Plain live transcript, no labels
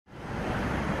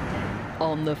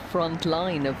On the front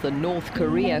line of the North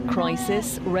Korea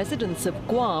crisis, residents of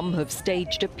Guam have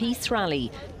staged a peace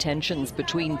rally. Tensions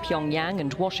between Pyongyang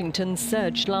and Washington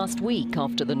surged last week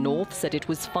after the North said it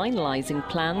was finalising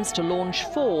plans to launch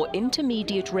 4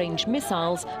 intermediate-range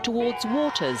missiles towards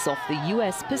waters off the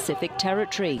U.S. Pacific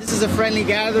territory. This is a friendly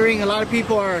gathering. A lot of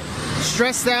people are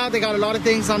stressed out. They got a lot of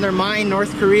things on their mind,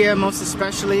 North Korea most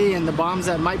especially, and the bombs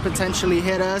that might potentially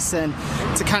hit us, and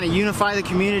to kind of unify the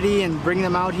community and bring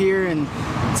them out here and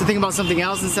to think about something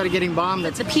else instead of getting bombed.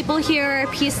 The people here are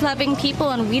peace-loving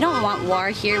people, and we don't want war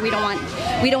here. We don't want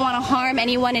to harm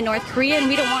anyone in North Korea, and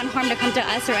we don't want harm to come to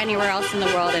us or anywhere else in the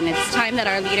world. And it's time that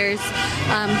our leaders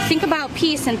think about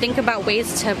peace and think about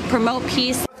ways to promote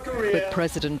peace. But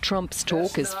President Trump's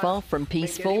talk is far from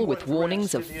peaceful, with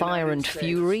warnings of fire and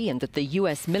fury and that the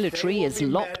U.S. military is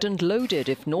locked and loaded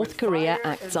if North Korea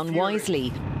acts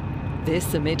unwisely.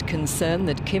 This amid concern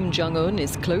that Kim Jong-un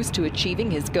is close to achieving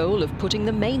his goal of putting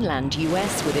the mainland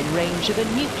U.S. within range of a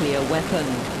nuclear weapon.